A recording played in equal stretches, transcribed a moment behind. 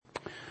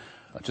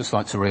I'd just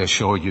like to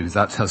reassure you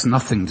that has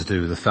nothing to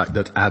do with the fact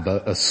that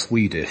ABBA are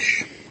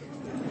Swedish.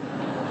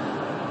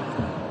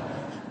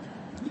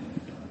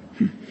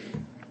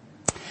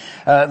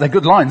 They're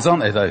good lines,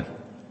 aren't they, though?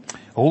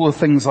 All the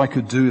things I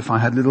could do if I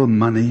had little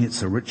money,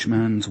 it's a rich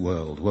man's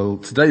world. Well,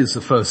 today is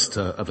the first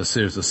of a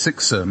series of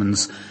 6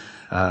 sermons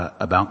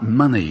about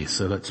money,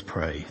 so let's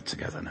pray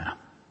together now.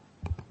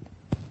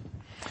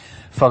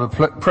 Father,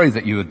 pray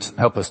that you would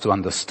help us to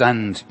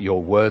understand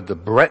your word, the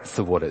breadth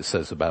of what it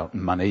says about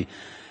money,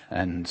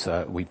 and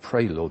we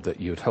pray, Lord, that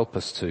you would help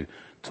us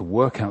to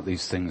work out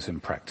these things in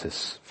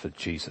practice for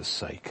Jesus'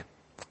 sake.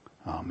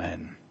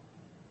 Amen.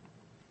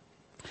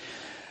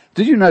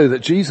 Did you know that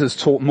Jesus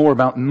taught more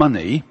about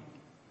money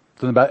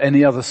than about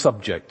any other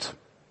subject?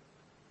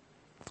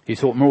 He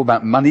taught more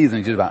about money than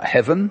he did about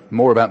heaven,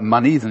 more about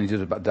money than he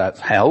did about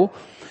hell.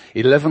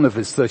 11 of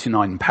his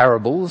 39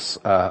 parables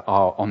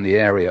are on the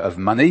area of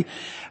money.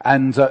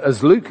 And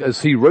as Luke,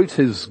 as he wrote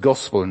his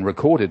gospel and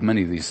recorded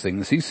many of these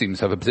things, he seems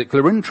to have a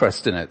particular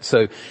interest in it.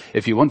 So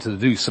if you wanted to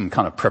do some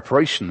kind of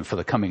preparation for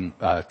the coming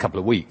couple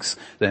of weeks,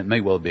 then it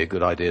may well be a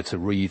good idea to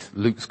read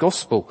Luke's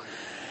gospel.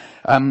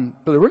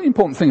 But the really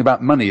important thing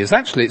about money is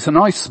actually it's an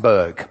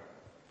iceberg,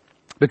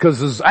 because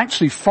there's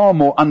actually far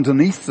more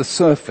underneath the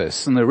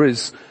surface than there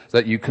is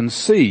that you can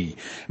see.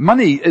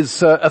 Money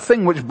is a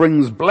thing which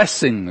brings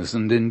blessings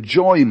and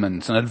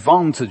enjoyment and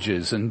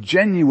advantages and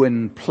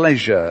genuine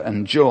pleasure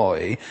and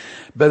joy,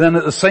 but then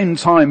at the same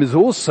time is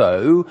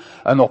also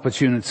an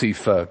opportunity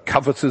for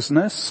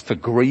covetousness, for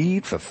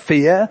greed, for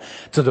fear,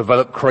 to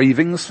develop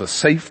cravings for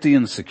safety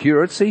and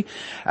security,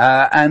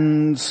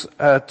 and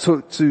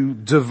to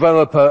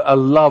develop a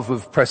love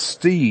of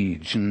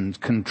prestige and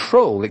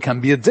control. It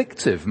can be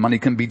addictive. Money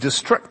can be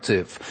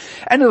destructive.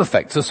 And it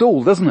affects us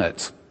all, doesn't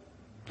it?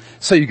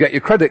 So you get your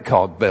credit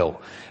card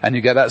bill and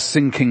you get that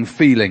sinking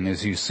feeling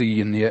as you see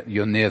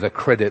you're near the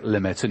credit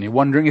limit and you're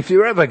wondering if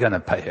you're ever going to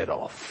pay it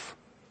off.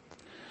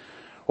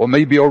 Or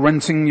maybe you're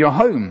renting your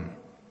home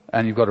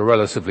and you've got a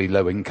relatively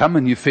low income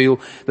and you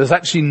feel there's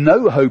actually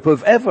no hope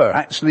of ever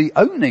actually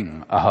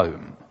owning a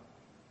home.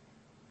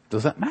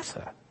 Does that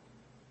matter?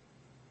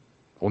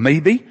 Or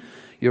maybe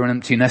you're an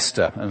empty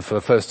nester and for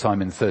the first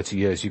time in 30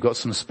 years you've got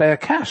some spare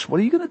cash.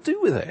 What are you going to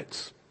do with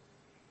it?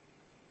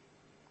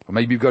 Or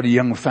maybe you've got a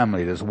young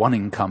family, there's one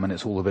income and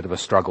it's all a bit of a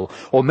struggle.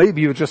 Or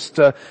maybe you've just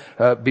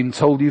been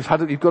told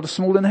you've got a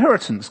small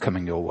inheritance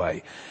coming your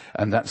way,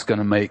 and that's going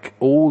to make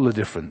all the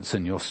difference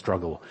in your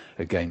struggle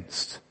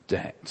against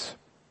debt.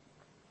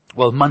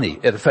 Well, money,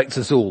 it affects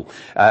us all,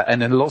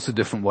 and in lots of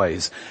different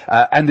ways.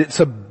 And it's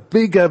a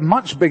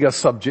much bigger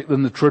subject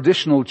than the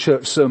traditional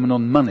church sermon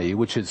on money,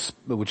 which is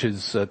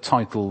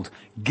titled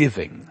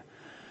Giving.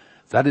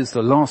 That is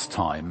the last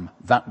time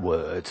that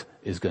word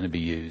is going to be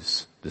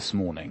used this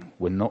morning.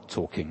 We're not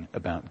talking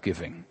about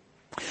giving.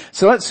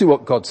 So let's see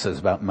what God says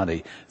about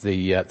money.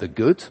 The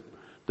good,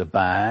 the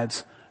bad,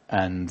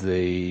 and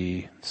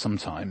the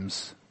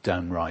sometimes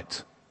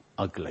downright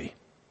ugly.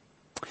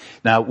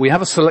 Now, we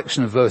have a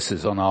selection of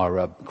verses on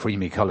our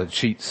creamy-coloured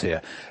sheets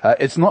here.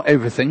 It's not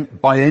everything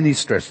by any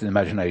stretch of the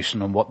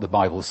imagination on what the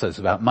Bible says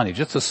about money,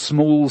 just a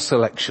small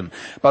selection.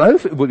 But I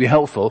hope it would be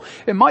helpful.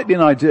 It might be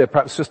an idea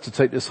perhaps just to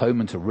take this home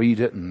and to read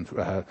it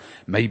and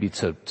maybe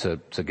to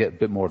get a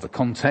bit more of the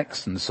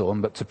context and so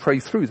on, but to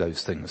pray through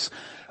those things,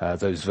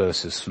 those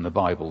verses from the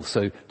Bible.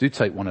 So do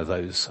take one of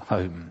those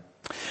home.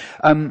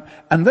 And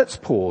let's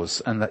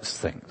pause and let's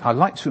think. I'd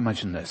like to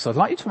imagine this. I'd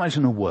like you to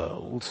imagine a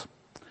world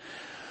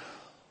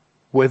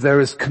where there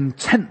is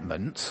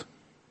contentment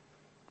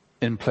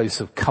in place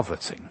of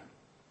coveting.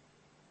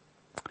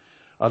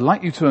 I'd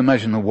like you to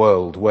imagine a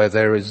world where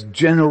there is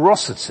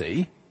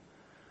generosity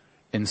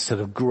instead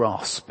of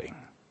grasping.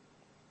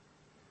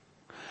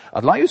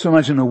 I'd like you to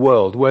imagine a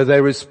world where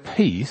there is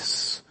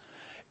peace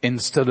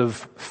instead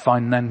of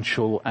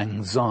financial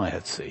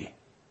anxiety.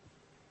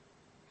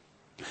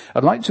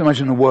 I'd like to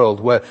imagine a world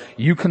where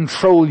you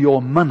control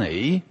your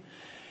money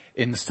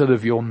instead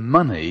of your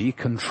money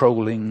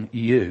controlling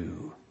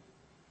you.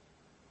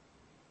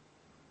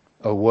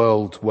 A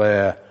world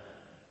where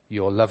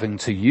you're loving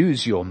to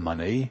use your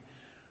money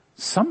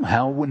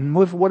somehow, in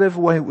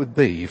whatever way it would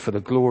be, for the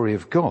glory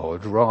of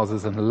God, rather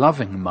than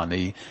loving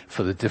money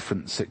for the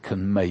difference it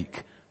can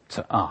make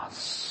to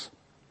us.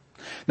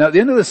 Now, at the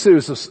end of the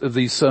series of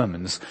these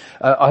sermons,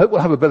 I hope we'll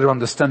have a better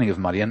understanding of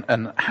money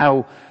and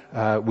how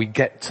we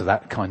get to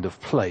that kind of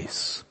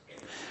place.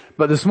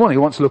 But this morning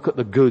I want to look at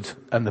the good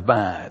and the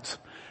bad.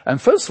 And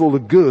first of all, the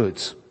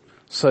good.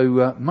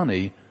 So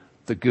money,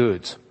 the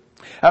good.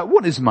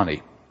 What is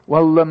money?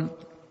 Well,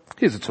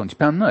 here's a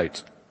 £20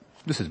 note.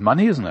 This is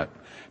money, isn't it?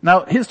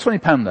 Now, here's a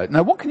 £20 note.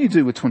 Now, what can you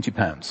do with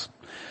 £20?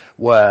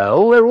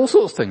 Well, there are all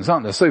sorts of things,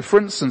 aren't there? So, for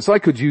instance, I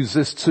could use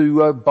this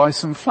to buy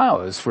some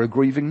flowers for a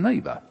grieving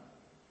neighbour.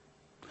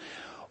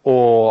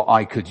 Or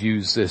I could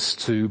use this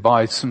to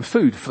buy some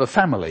food for the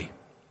family.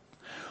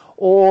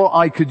 Or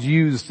I could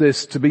use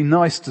this to be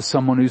nice to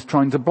someone who's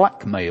trying to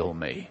blackmail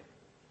me.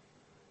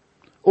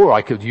 Or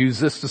I could use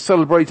this to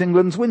celebrate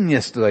England's win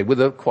yesterday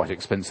with a quite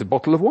expensive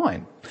bottle of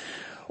wine.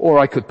 Or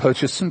I could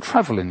purchase some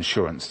travel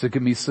insurance to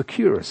give me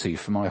security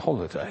for my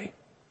holiday.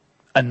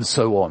 And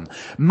so on.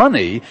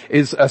 Money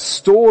is a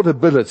stored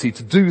ability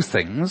to do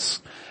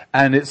things,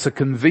 and it's a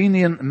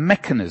convenient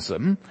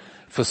mechanism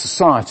for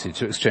society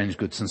to exchange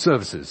goods and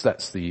services.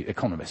 That's the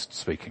economist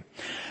speaking.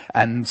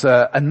 And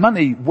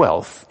money,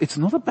 wealth, it's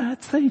not a bad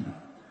thing.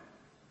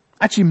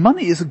 Actually,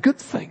 money is a good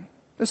thing.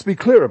 Let's be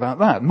clear about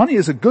that. Money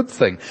is a good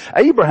thing.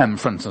 Abraham,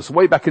 for instance,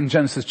 way back in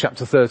Genesis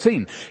chapter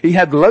 13, he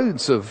had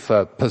loads of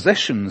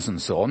possessions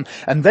and so on,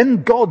 and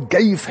then God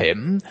gave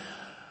him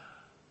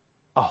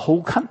a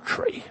whole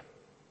country.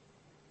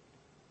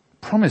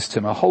 Promised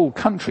him a whole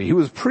country. He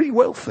was pretty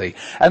wealthy.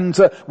 And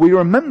we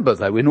remember,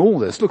 though, in all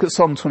this, look at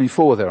Psalm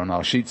 24 there on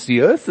our sheets, the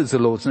earth is the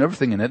Lord's and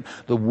everything in it,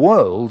 the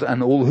world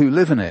and all who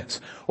live in it.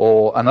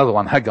 Or another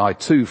one, Haggai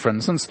 2, for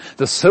instance,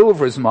 the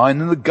silver is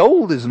mine and the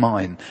gold is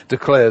mine,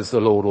 declares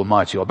the Lord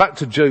Almighty. Or back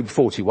to Job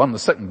 41, the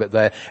second bit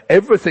there,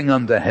 everything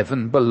under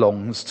heaven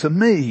belongs to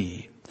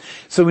me.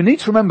 So we need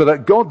to remember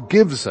that God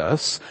gives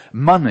us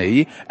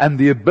money and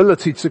the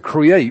ability to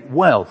create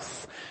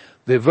wealth.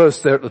 The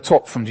verse there at the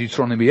top from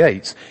Deuteronomy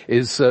 8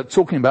 is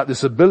talking about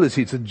this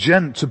ability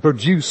to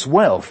produce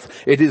wealth.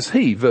 It is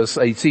He, verse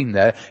 18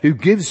 there, who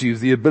gives you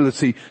the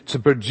ability to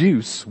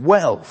produce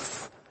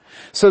wealth.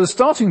 So the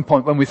starting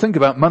point when we think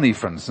about money,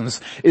 for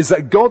instance, is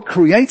that God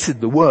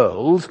created the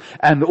world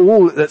and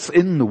all that's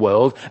in the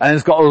world, and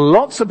it's got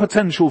lots of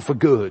potential for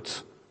good.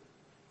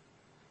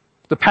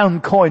 The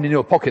pound coin in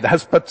your pocket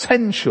has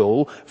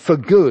potential for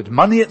good.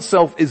 Money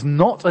itself is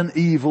not an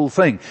evil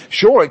thing.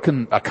 Sure, it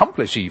can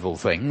accomplish evil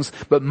things,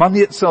 but money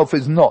itself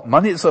is not.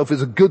 Money itself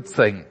is a good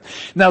thing.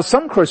 Now,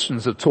 some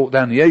Christians have taught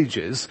down the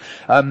ages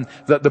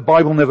that the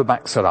Bible never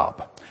backs it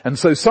up. And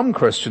so some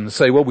Christians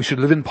say, well, we should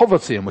live in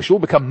poverty and we should all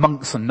become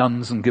monks and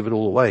nuns and give it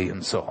all away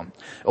and so on.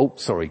 Oh,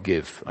 sorry,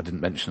 give. I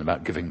didn't mention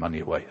about giving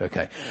money away.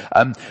 Okay.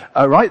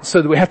 Right,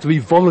 so that we have to be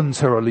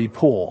voluntarily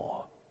poor.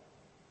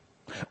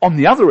 On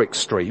the other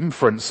extreme,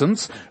 for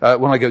instance,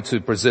 when I go to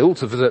Brazil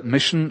to visit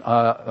Nelson,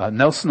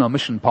 our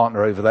mission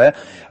partner over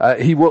there,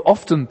 he will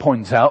often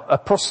point out a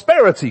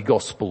prosperity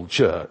gospel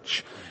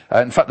church.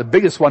 In fact, the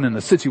biggest one in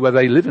the city where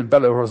they live, in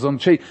Belo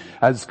Horizonte,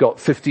 has got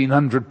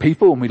 1,500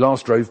 people when we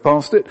last drove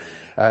past it,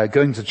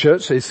 going to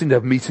church. They seem to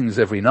have meetings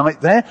every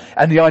night there.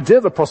 And the idea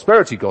of the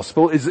prosperity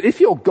gospel is that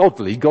if you're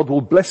godly, God will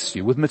bless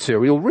you with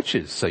material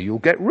riches, so you'll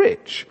get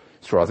rich.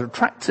 It's rather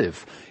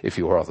attractive if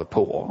you're rather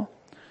poor.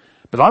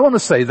 But I want to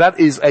say that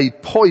is a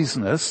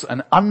poisonous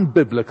and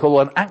unbiblical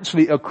and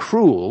actually a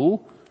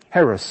cruel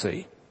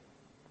heresy.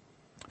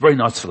 Very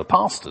nice for the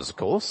pastors, of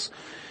course,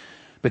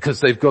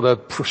 because they've got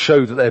to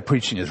show that their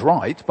preaching is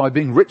right by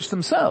being rich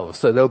themselves.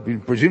 So they'll be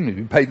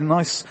presumably paid a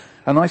nice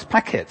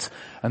packet,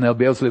 and they'll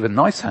be able to live in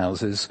nice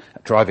houses,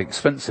 drive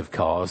expensive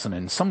cars, and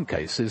in some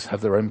cases have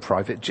their own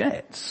private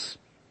jets.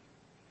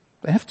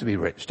 They have to be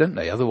rich, don't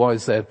they?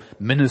 Otherwise their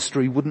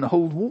ministry wouldn't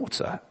hold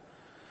water.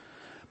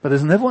 But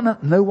has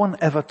no one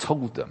ever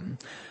told them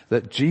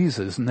that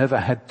Jesus never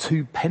had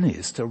 2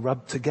 pennies to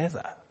rub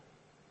together?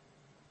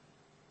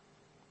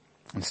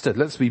 Instead,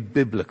 let's be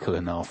biblical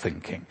in our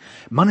thinking.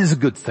 Money is a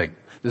good thing.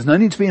 There's no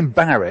need to be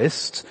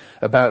embarrassed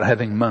about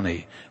having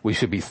money. We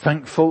should be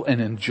thankful and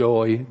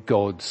enjoy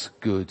God's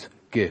good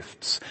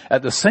gifts.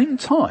 At the same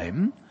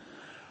time,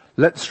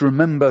 let's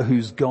remember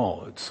who's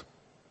God.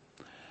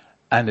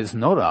 And it's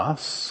not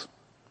us,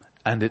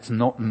 and it's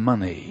not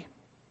money.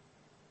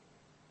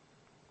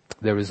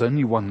 There is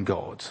only one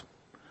God,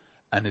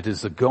 and it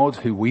is the God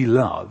who we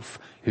love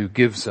who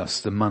gives us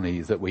the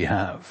money that we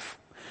have.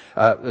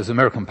 There's an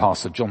American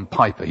pastor, John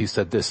Piper, he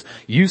said this,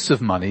 use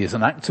of money is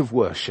an act of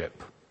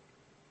worship,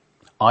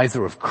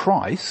 either of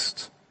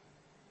Christ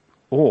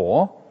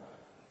or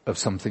of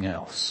something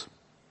else.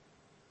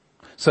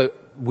 So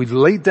we've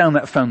laid down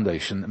that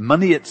foundation.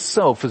 Money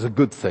itself is a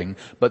good thing,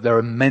 but there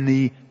are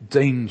many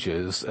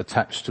dangers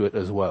attached to it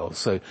as well.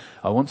 So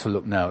I want to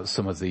look now at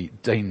some of the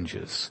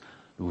dangers.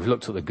 We've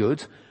looked at the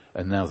good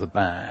and now the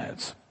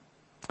bad.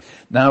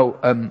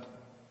 Now,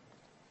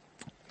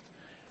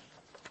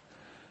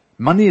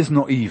 money is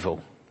not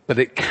evil, but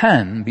it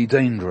can be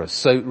dangerous.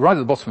 So right at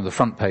the bottom of the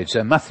front page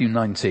there, Matthew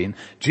 19,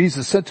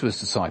 Jesus said to his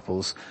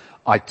disciples,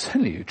 I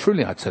tell you,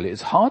 truly I tell you,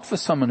 it's hard for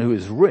someone who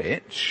is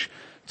rich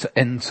to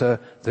enter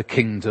the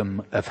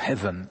kingdom of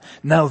heaven.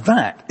 Now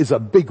that is a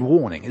big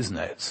warning, isn't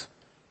it?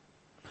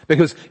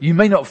 Because you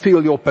may not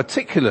feel you're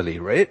particularly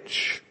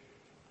rich,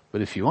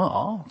 but if you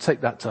are,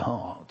 take that to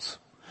heart.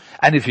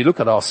 And if you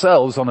look at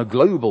ourselves on a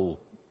global,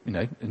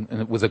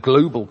 with a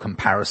global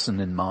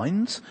comparison in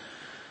mind,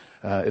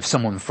 if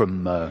someone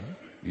from,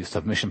 used to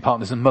have mission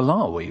partners in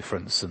Malawi, for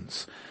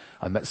instance,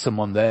 I met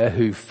someone there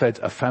who fed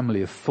a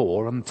family of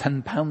 4 on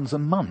 £10 a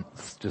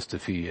month just a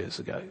few years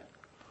ago.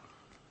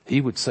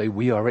 He would say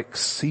we are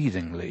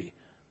exceedingly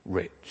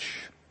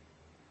rich.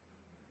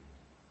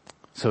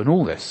 So in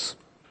all this,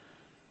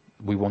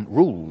 we want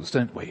rules,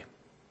 don't we?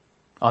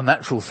 Our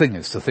natural thing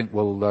is to think,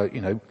 well,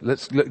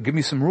 give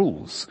me some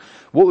rules.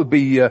 What would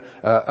be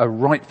a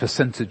right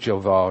percentage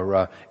of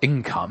our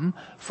income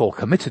for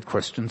committed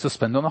Christians to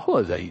spend on a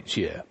holiday each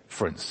year,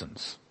 for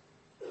instance?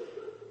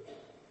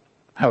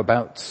 How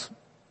about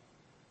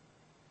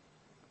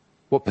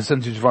what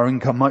percentage of our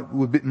income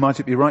might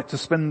it be right to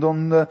spend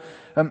on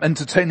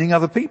entertaining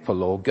other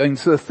people or going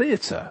to the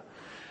theatre?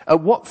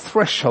 At what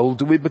threshold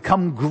do we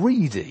become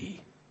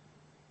greedy?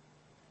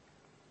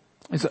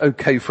 Is it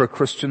okay for a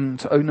Christian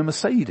to own a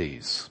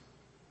Mercedes?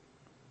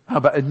 How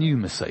about a new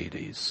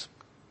Mercedes?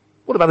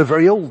 What about a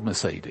very old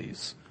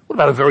Mercedes? What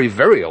about a very,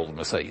 very old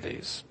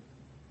Mercedes?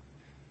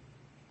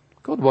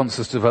 God wants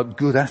us to develop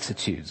good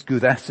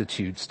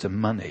attitudes to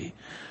money,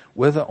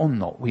 whether or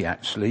not we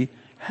actually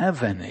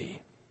have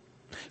any.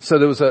 So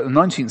there was a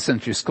 19th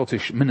century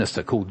Scottish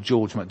minister called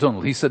George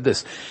MacDonald. He said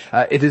this,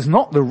 it is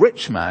not the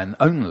rich man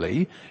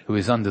only who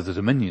is under the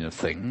dominion of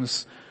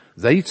things.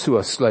 They too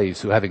are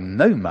slaves who, having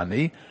no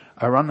money,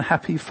 are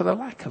unhappy for the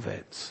lack of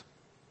it.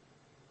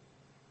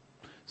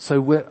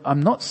 So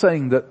I'm not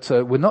saying that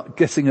we're not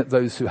getting at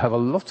those who have a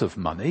lot of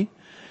money.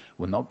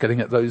 We're not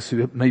getting at those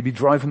who maybe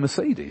drive a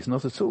Mercedes,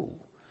 not at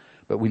all.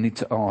 But we need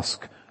to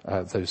ask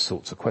those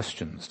sorts of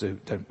questions,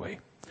 don't we?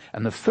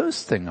 And the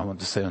first thing I want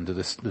to say under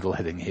this little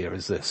heading here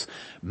is this.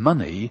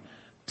 Money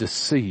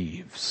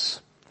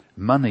deceives.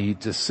 Money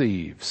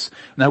deceives.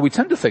 Now we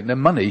tend to think that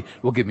money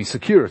will give me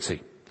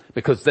security,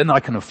 because then I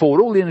can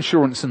afford all the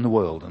insurance in the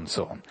world and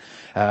so on.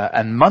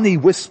 And money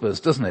whispers,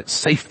 doesn't it?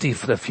 Safety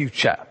for the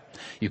future.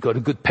 You've got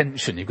a good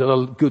pension, you've got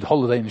a good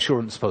holiday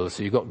insurance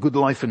policy, you've got good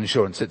life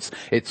insurance,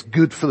 it's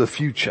good for the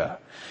future.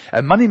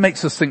 And money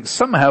makes us think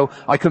somehow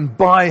I can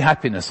buy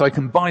happiness, I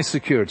can buy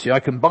security,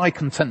 I can buy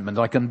contentment,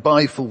 I can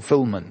buy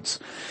fulfillment.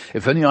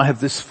 If only I have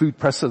this food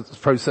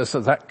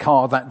processor, that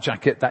car, that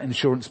jacket, that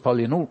insurance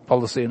policy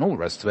and all the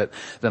rest of it,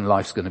 then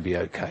life's going to be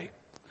okay.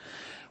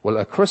 Well,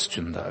 a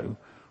Christian though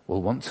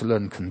will want to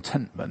learn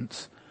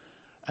contentment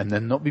and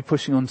then not be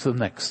pushing on to the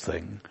next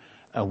thing,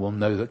 and will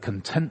know that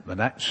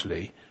contentment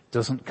actually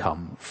doesn't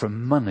come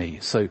from money.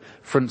 So,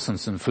 for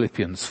instance, in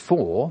Philippians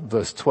 4,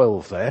 verse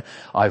 12 there,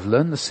 I've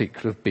learned the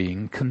secret of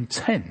being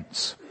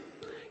content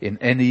in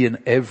any and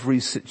every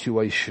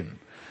situation,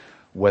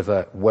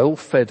 whether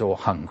well-fed or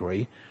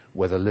hungry,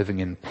 whether living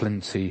in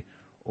plenty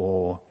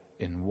or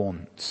in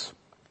want.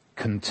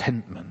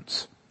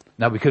 Contentment.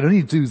 Now, we can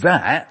only do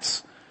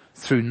that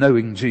through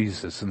knowing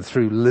Jesus and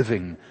through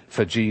living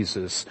for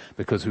Jesus,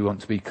 because we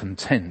want to be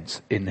content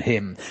in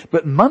Him.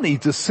 But money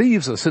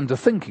deceives us into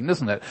thinking,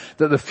 doesn't it,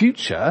 that the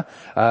future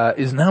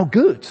is now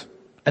good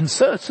and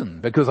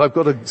certain because I've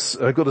got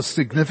a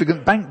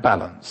significant bank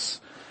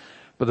balance.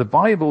 But the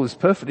Bible is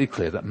perfectly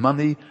clear that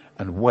money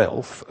and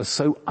wealth are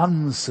so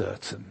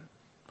uncertain.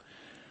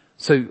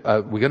 So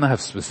we're going to have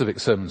specific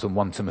sermons on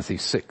 1 Timothy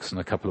 6 in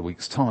a couple of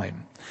weeks'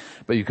 time.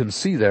 But you can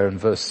see there in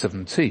verse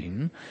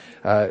 17,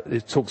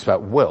 it talks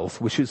about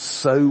wealth, which is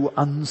so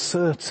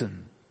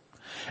uncertain.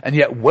 And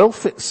yet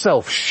wealth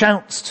itself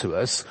shouts to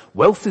us,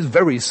 wealth is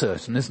very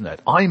certain, isn't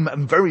it?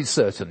 I'm very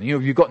certain.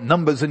 You've got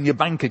numbers in your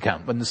bank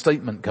account when the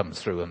statement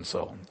comes through and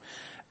so on.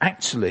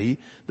 Actually,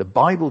 the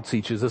Bible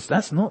teaches us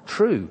that's not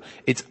true.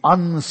 It's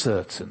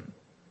uncertain.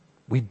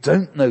 We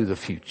don't know the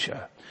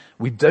future.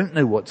 We don't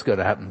know what's going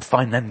to happen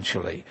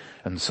financially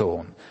and so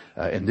on,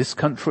 in this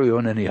country or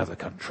in any other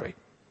country.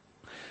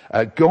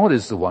 God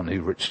is the one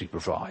who richly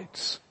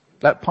provides.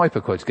 That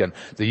Piper quote again,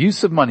 the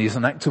use of money is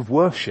an act of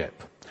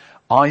worship,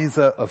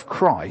 either of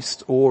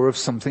Christ or of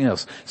something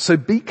else. So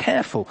be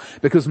careful,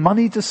 because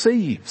money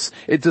deceives.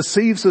 It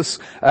deceives us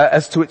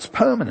as to its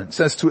permanence,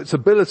 as to its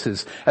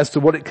abilities, as to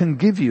what it can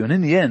give you, and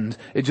in the end,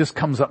 it just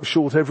comes up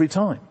short every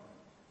time.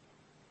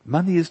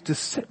 Money is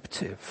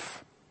deceptive.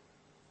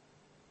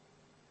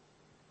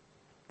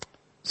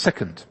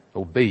 Second,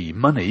 or B,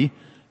 money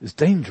is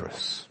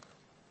dangerous.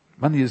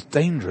 Money is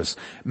dangerous.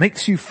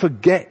 Makes you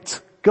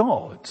forget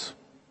God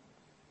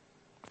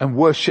and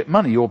worship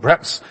money, or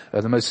perhaps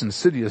the most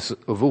insidious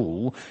of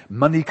all,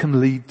 money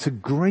can lead to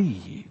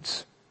greed.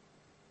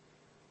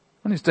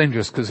 Money is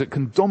dangerous because it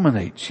can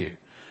dominate you,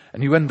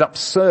 and you end up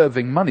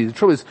serving money. The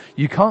trouble is,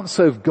 you can't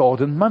serve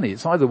God and money.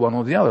 It's either one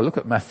or the other. Look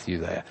at Matthew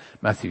there,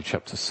 Matthew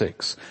chapter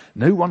 6.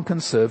 No one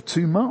can serve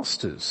two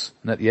masters.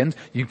 And at the end,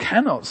 you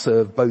cannot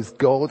serve both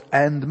God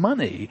and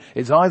money.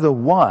 It's either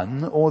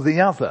one or the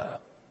other.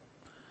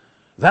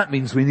 That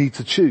means we need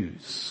to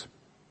choose.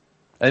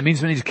 It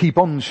means we need to keep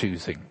on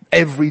choosing.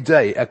 Every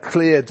day, a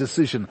clear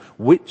decision.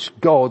 Which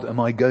God am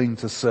I going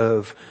to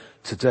serve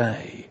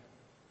today?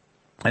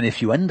 And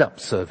if you end up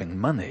serving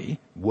money,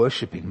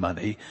 worshipping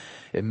money,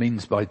 it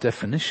means by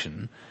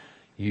definition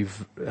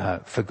you've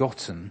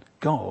forgotten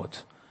God.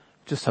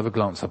 Just have a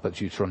glance up at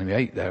Deuteronomy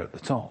 8 there at the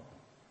top.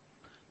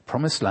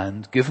 Promised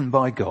land given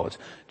by God.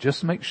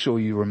 Just make sure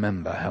you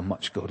remember how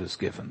much God has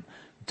given.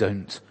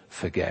 Don't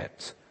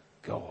forget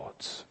God.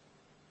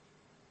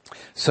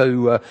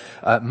 So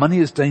money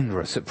is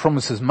dangerous. It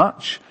promises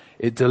much.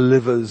 It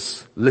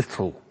delivers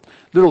little. A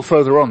little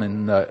further on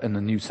in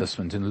the New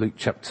Testament, in Luke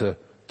chapter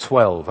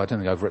 12. I don't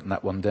think I've written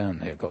that one down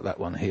here. I've got that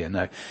one here.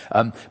 No.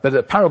 But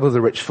the parable of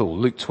the rich fool,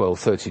 Luke 12,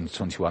 13 to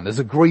 21. There's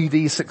a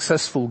greedy,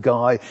 successful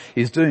guy.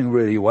 He's doing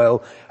really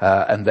well.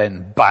 And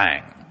then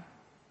bang.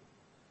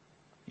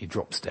 He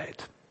drops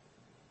dead.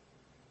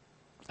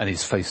 And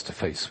he's face to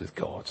face with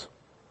God.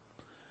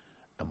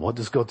 And what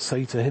does God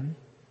say to him?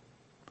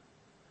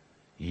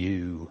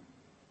 You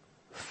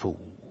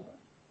fool.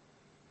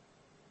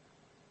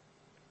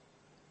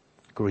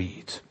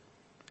 Greed.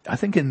 I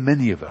think in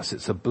many of us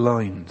it's a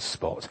blind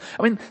spot.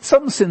 I mean,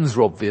 some sins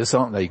are obvious,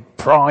 aren't they?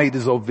 Pride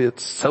is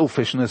obvious,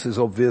 selfishness is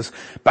obvious,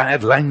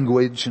 bad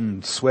language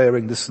and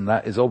swearing this and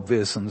that is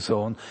obvious and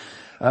so on.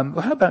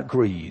 But how about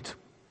greed?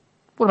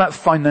 What about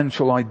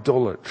financial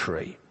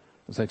idolatry?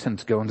 Because they tend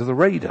to go under the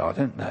radar,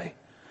 don't they?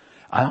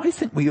 And I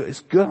think it's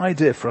a good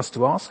idea for us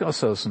to ask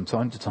ourselves from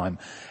time to time,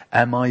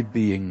 am I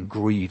being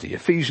greedy?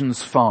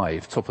 Ephesians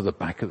 5, top of the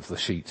back of the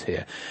sheet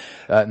here.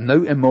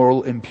 No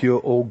immoral,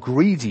 impure or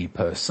greedy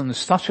person,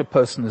 such a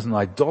person is an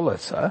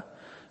idolater,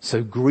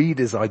 so greed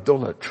is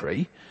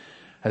idolatry,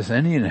 has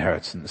any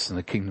inheritance in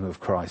the kingdom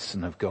of Christ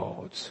and of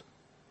God.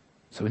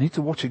 So we need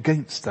to watch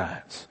against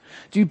that.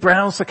 Do you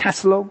browse the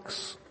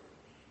catalogues?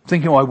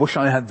 Thinking, oh, I wish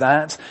I had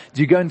that.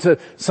 Do you go into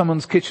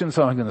someone's kitchen,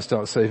 so I'm going to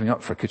start saving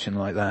up for a kitchen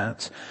like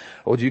that?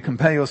 Or do you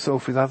compare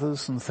yourself with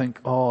others and think,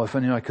 oh, if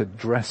only I could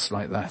dress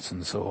like that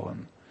and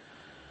so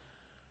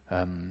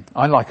on.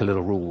 I like a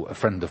little rule a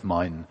friend of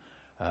mine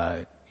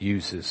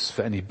uses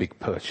for any big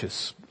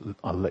purchase.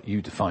 I'll let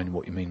you define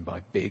what you mean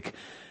by big,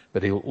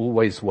 but he'll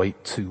always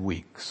wait 2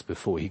 weeks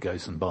before he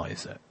goes and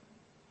buys it.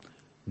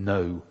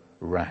 No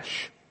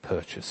rash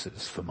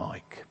purchases for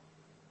Mike.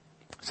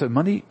 So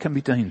money can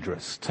be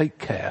dangerous. Take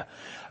care.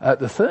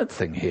 The third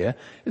thing here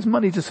is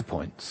money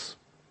disappoints.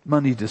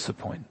 Money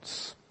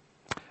disappoints.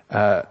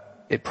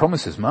 It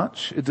promises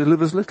much, it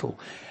delivers little.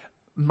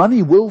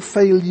 Money will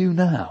fail you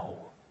now.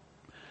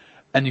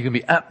 And you can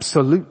be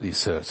absolutely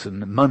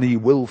certain money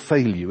will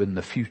fail you in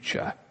the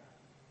future.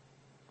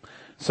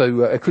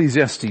 So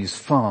Ecclesiastes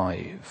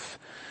 5.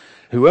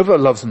 Whoever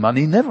loves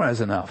money never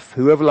has enough.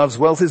 Whoever loves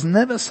wealth is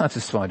never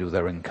satisfied with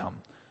their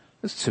income.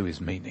 This too is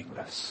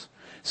meaningless.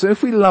 So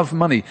if we love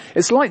money,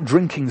 it's like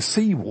drinking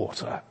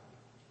seawater.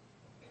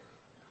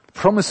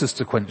 Promises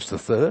to quench the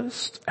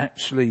thirst.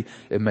 Actually,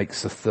 it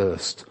makes the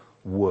thirst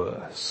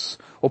worse.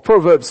 Or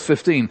Proverbs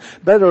 15,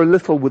 better a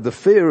little with the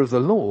fear of the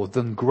Lord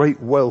than great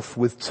wealth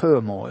with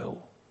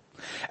turmoil.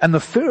 And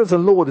the fear of the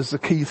Lord is the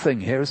key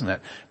thing here, isn't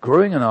it?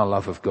 Growing in our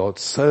love of God,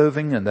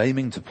 serving and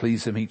aiming to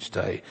please him each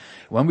day.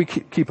 When we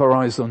keep our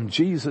eyes on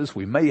Jesus,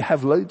 we may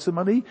have loads of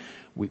money,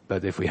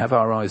 but if we have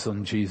our eyes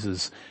on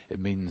Jesus, it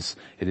means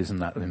it isn't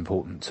that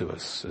important to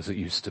us as it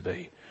used to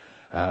be.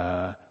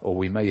 Or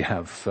we may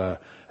have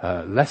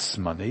less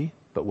money,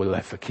 but we're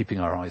left for keeping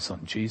our eyes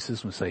on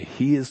Jesus and say,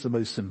 he is the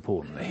most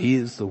important. He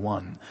is the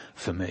one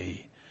for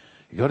me.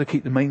 You've got to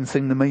keep the main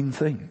thing the main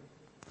thing.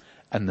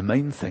 And the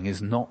main thing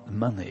is not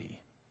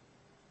money.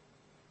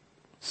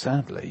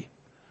 Sadly,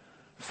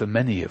 for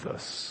many of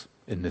us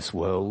in this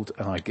world,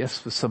 and I guess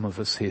for some of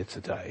us here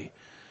today,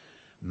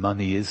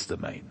 money is the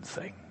main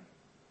thing.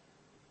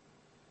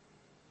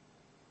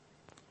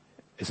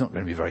 It's not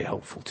going to be very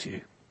helpful to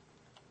you.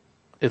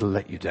 It'll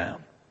let you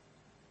down.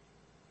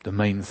 The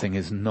main thing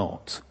is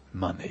not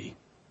money.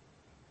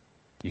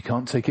 You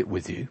can't take it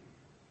with you,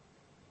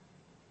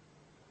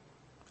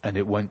 and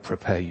it won't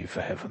prepare you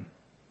for heaven.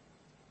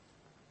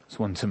 It's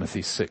 1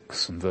 Timothy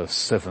 6 and verse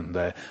 7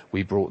 there.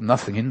 We brought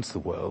nothing into the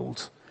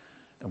world,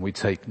 and we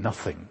take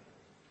nothing,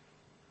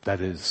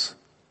 that is,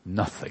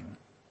 nothing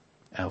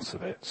out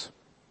of it.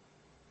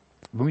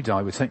 When we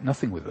die, we take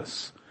nothing with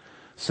us.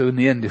 So in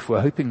the end, if we're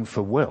hoping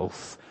for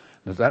wealth,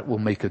 that will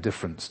make a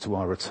difference to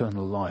our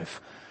eternal life,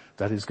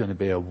 that is going to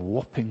be a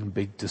whopping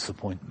big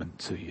disappointment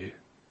to you.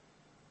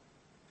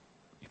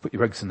 You put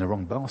your eggs in the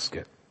wrong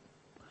basket.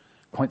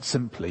 Quite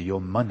simply, your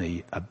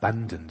money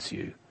abandons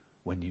you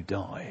when you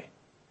die.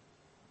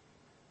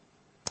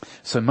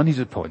 So money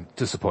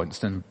disappoints,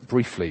 then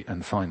briefly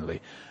and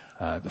finally,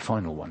 the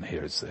final one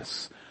here is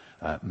this.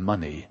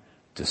 Money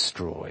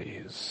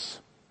destroys.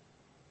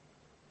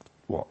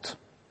 What?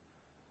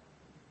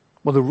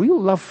 Well, the real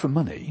love for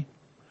money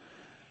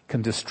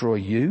can destroy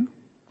you,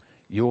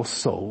 your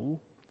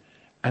soul,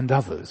 and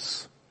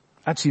others.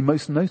 Actually,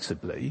 most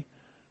notably,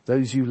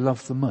 those you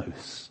love the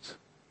most.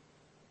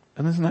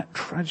 And isn't that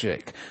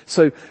tragic?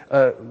 So,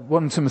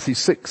 1 Timothy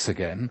 6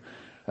 again,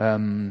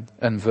 and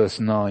verse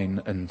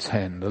 9 and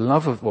 10.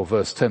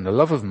 Verse 10, the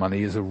love of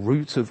money is a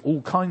root of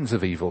all kinds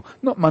of evil.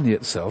 Not money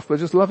itself, but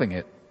just loving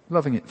it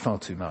far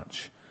too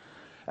much.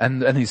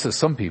 And he says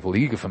some people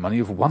eager for money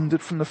have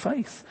wandered from the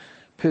faith,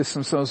 pierced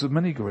themselves with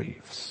many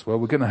griefs. Well,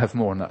 we're going to have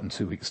more on that in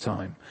 2 weeks'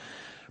 time.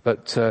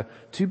 But do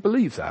you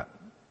believe that?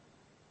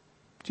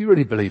 Do you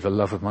really believe a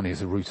love of money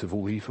is a root of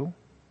all evil?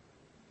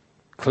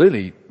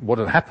 Clearly, what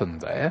had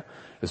happened there,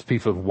 as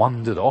people have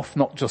wandered off,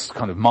 not just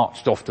kind of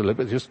marched off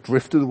deliberately, just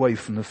drifted away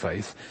from the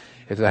faith.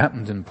 It had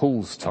happened in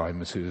Paul's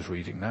time as he was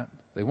reading that.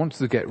 They wanted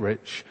to get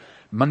rich.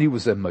 Money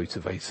was their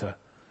motivator.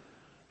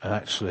 And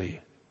actually,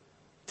 it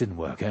didn't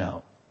work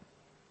out.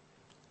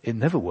 It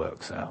never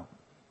works out.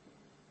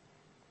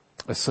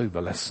 A sober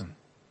lesson.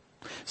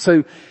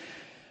 So,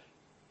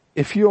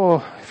 if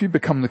you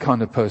become the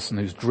kind of person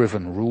who's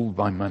driven, ruled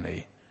by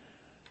money,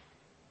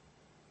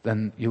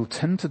 then you'll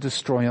tend to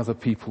destroy other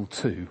people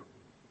too.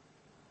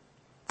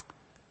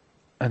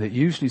 And it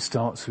usually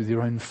starts with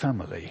your own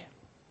family.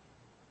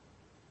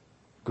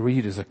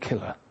 Greed is a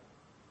killer.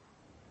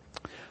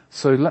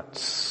 So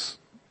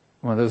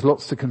there's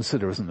lots to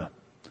consider, isn't there?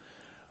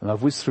 And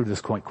I've whizzed through this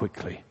quite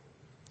quickly.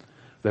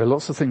 There are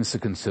lots of things to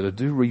consider.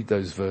 Do read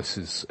those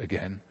verses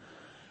again.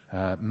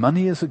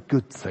 Money is a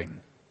good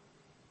thing.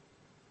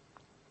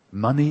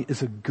 Money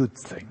is a good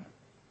thing.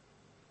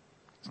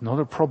 It's not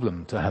a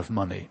problem to have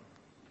money,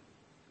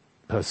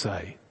 per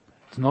se.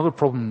 It's not a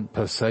problem,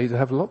 per se, to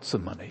have lots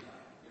of money.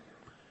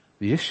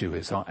 The issue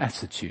is our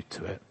attitude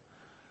to it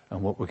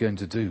and what we're going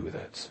to do with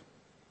it.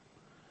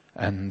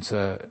 And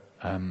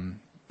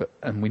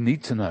we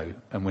need to know,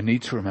 and we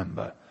need to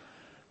remember,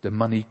 that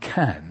money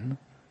can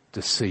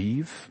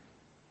deceive,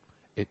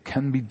 it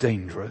can be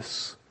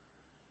dangerous,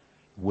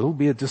 will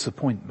be a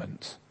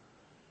disappointment,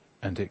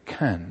 and it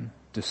can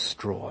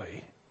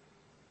destroy.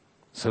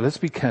 So let's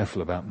be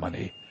careful about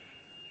money,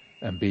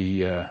 and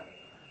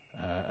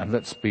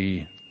let's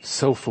be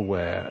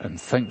self-aware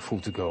and thankful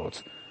to God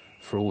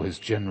for all his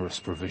generous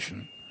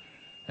provision,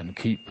 and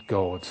keep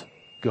God,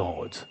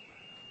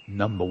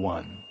 number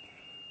one,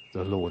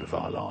 the Lord of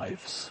our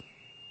lives.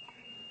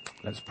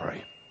 Let's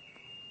pray.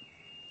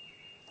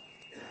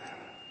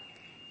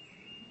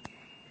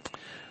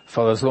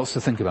 Father, there's lots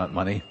to think about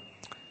money,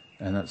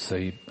 and that's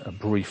a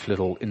brief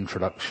little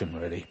introduction,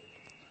 really.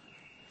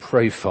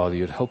 Pray, Father,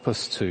 you'd help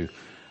us to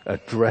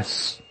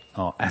address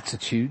our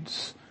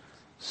attitudes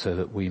so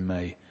that we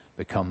may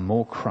become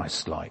more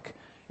Christ-like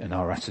in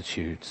our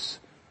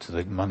attitudes to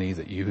the money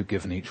that you have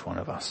given each one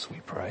of us, we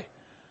pray,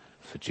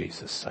 for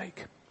Jesus'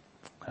 sake.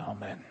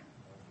 Amen.